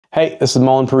Hey, this is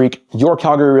Mullen Parikh, your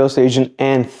Calgary real estate agent,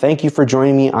 and thank you for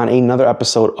joining me on another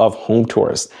episode of Home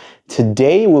Tours.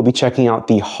 Today, we'll be checking out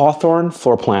the Hawthrone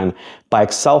floor plan by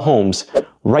Excel Homes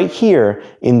right here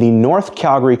in the North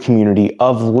Calgary community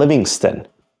of Livingston.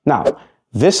 Now,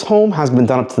 this home has been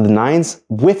done up to the nines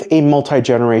with a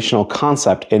multi-generational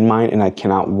concept in mind, and I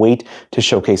cannot wait to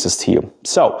showcase this to you.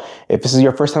 So, if this is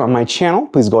your first time on my channel,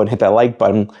 please go ahead and hit that like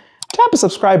button, tap the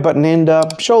subscribe button, and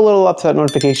show a little love to that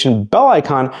notification bell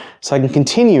icon so I can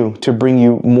continue to bring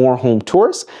you more home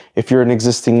tours. If you're an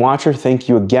existing watcher, thank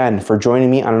you again for joining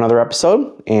me on another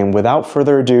episode. And without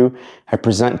further ado, I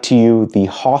present to you the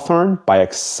Hawthrone by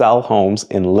Excel Homes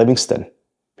in Livingston.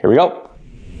 Here we go.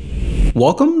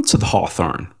 Welcome to the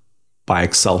Hawthrone by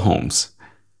Excel Homes.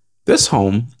 This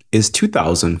home is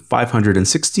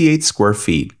 2,568 square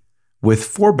feet with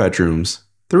 4 bedrooms,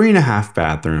 3.5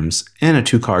 bathrooms, and a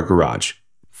 2-car garage.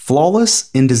 Flawless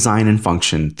in design and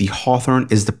function, the Hawthrone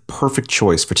is the perfect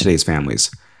choice for today's families.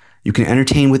 You can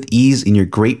entertain with ease in your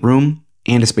great room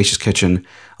and a spacious kitchen,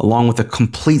 along with a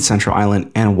complete central island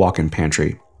and a walk-in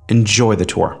pantry. Enjoy the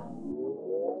tour.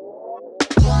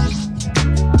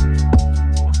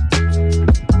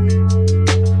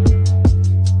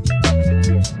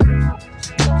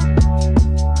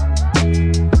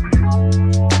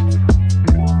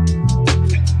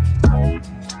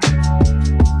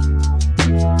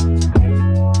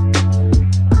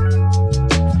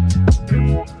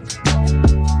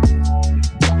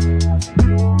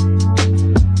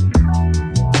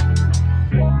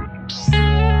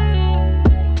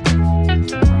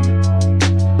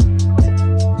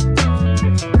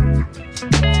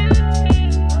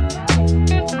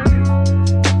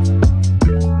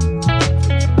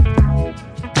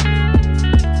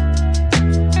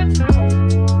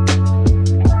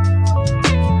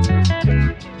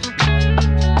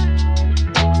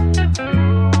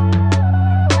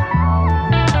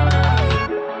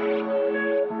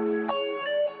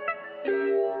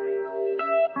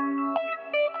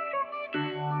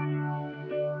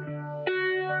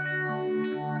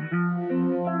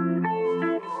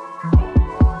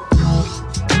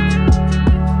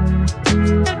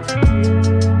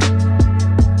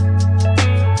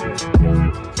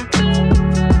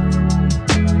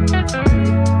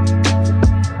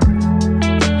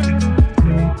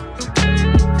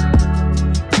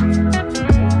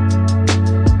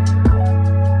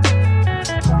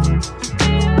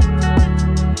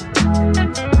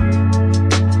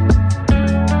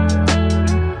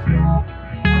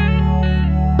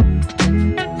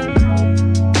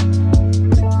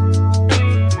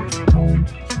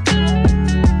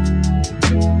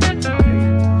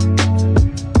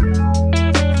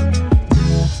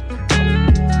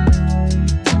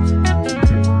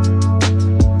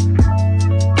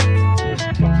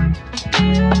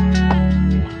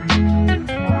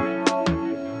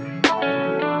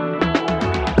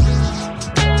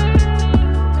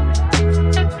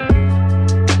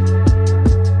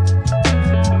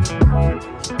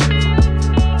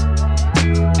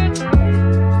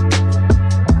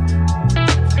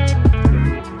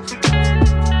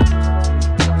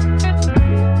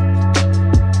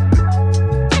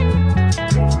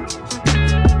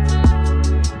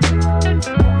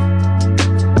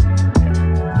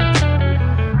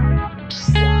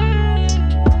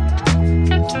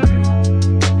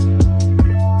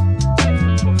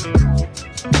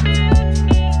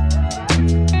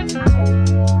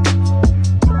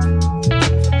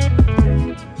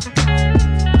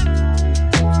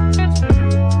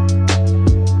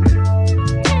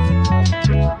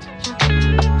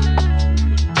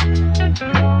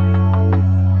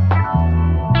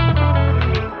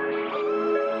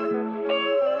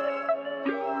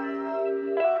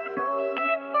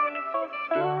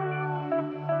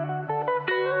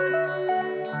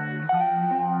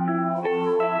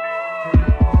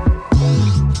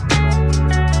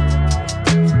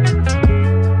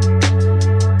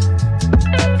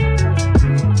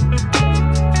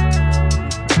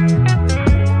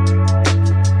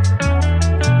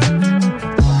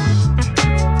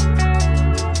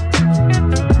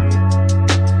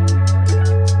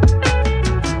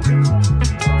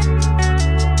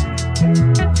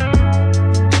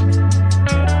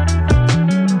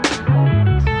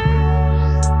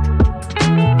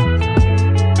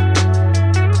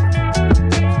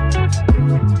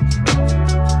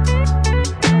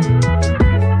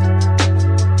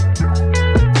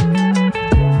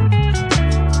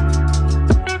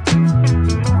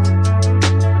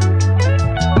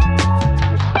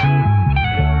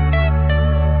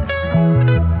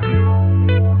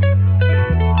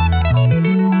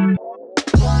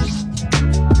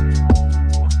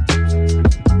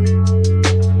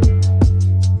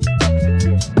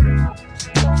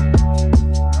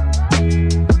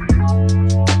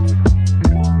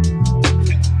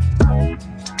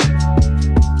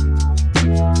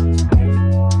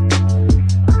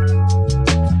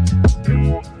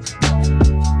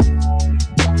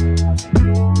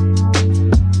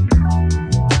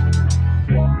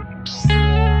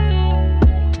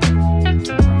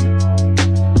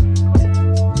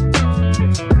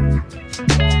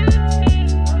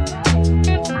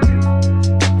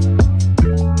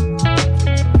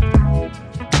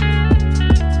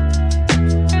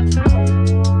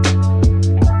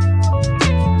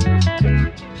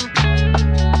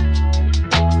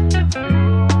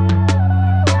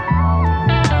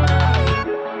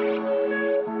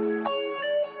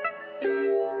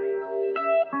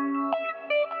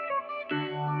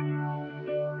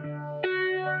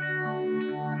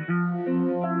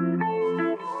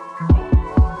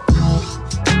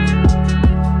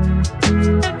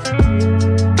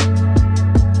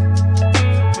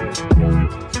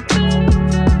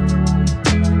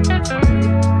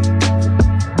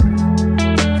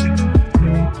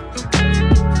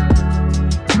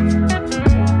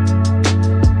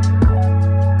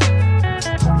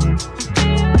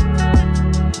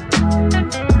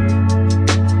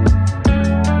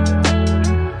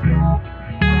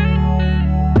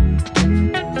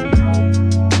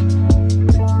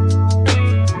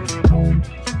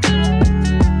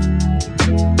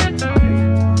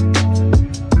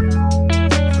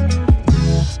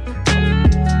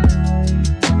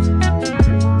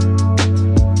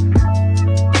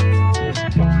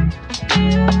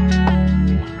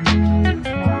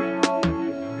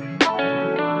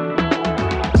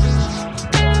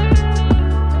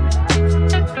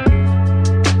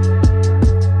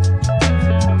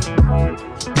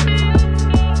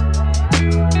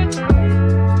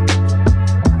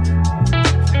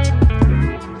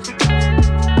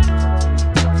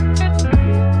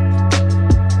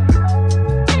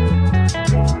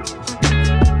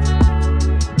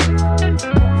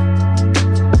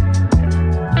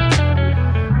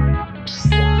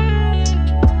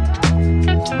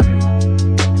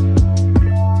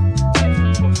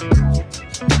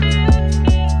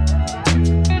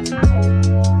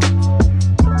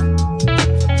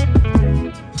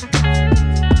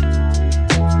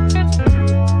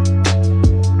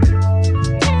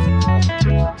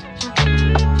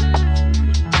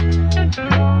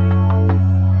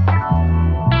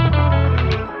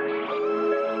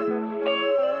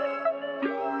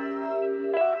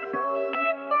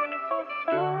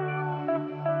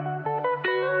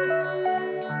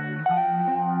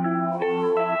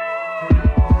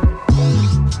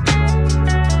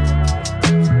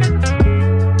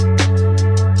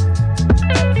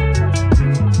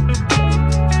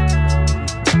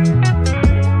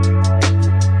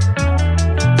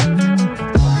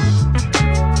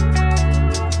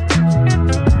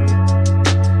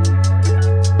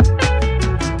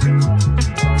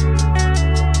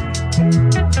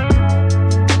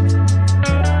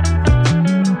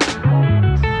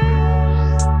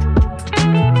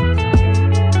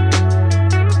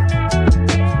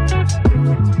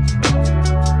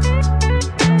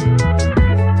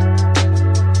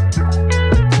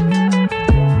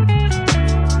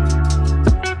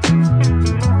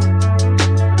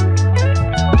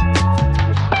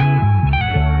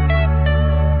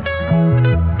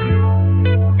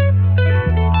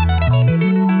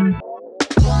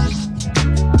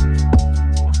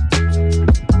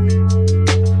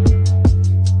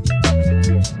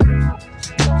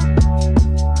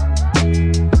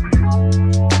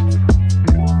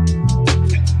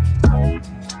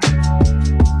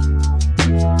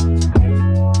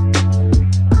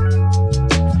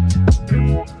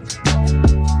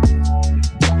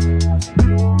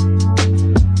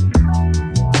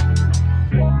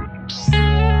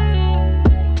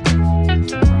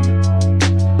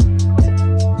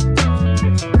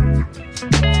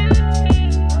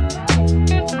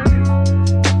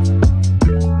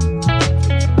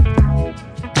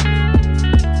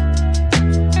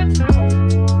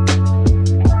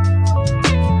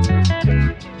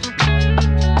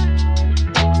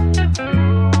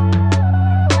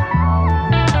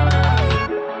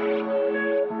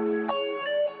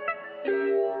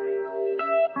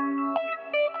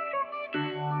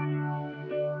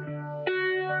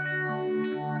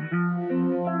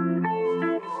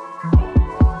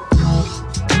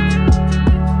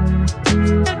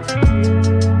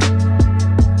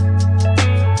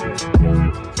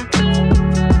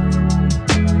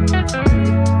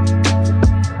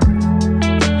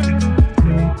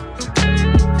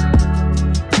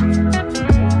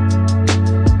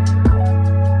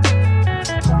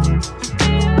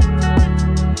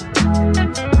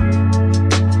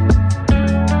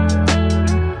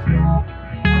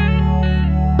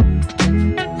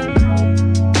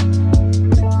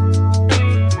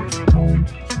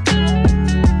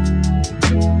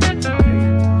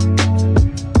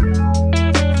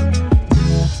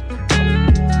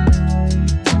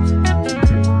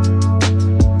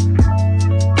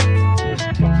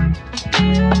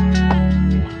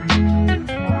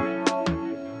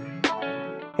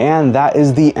 And that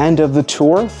is the end of the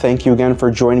tour. Thank you again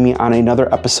for joining me on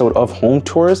another episode of Home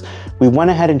Tours. We went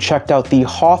ahead and checked out the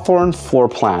Hawthrone floor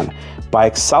plan by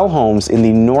Excel Homes in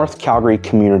the North Calgary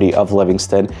community of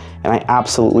Livingston, and I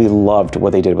absolutely loved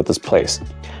what they did with this place.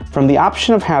 From the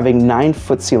option of having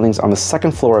 9-foot ceilings on the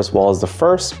second floor as well as the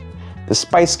first, the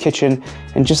spice kitchen,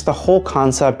 and just the whole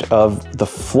concept of the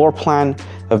floor plan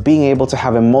of being able to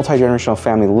have a multi-generational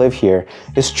family live here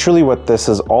is truly what this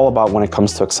is all about when it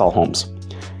comes to Excel Homes.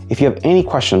 If you have any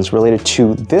questions related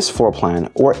to this floor plan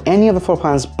or any of the floor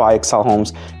plans by Excel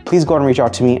Homes, please go ahead and reach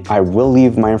out to me. I will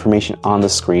leave my information on the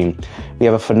screen. We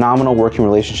have a phenomenal working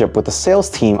relationship with the sales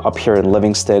team up here in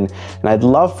Livingston, and I'd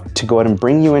love to go ahead and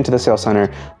bring you into the sales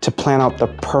center to plan out the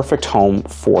perfect home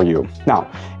for you.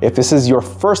 Now, if this is your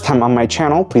first time on my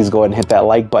channel, please go ahead and hit that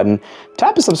like button,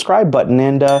 tap the subscribe button,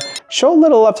 and show a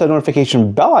little love to the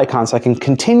notification bell icon so I can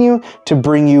continue to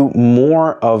bring you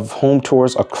more of home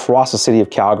tours across the city of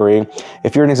Calgary.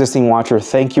 If you're an existing watcher,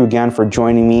 thank you again for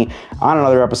joining me on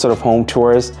another episode of Home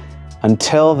Tours.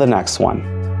 Until the next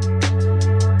one.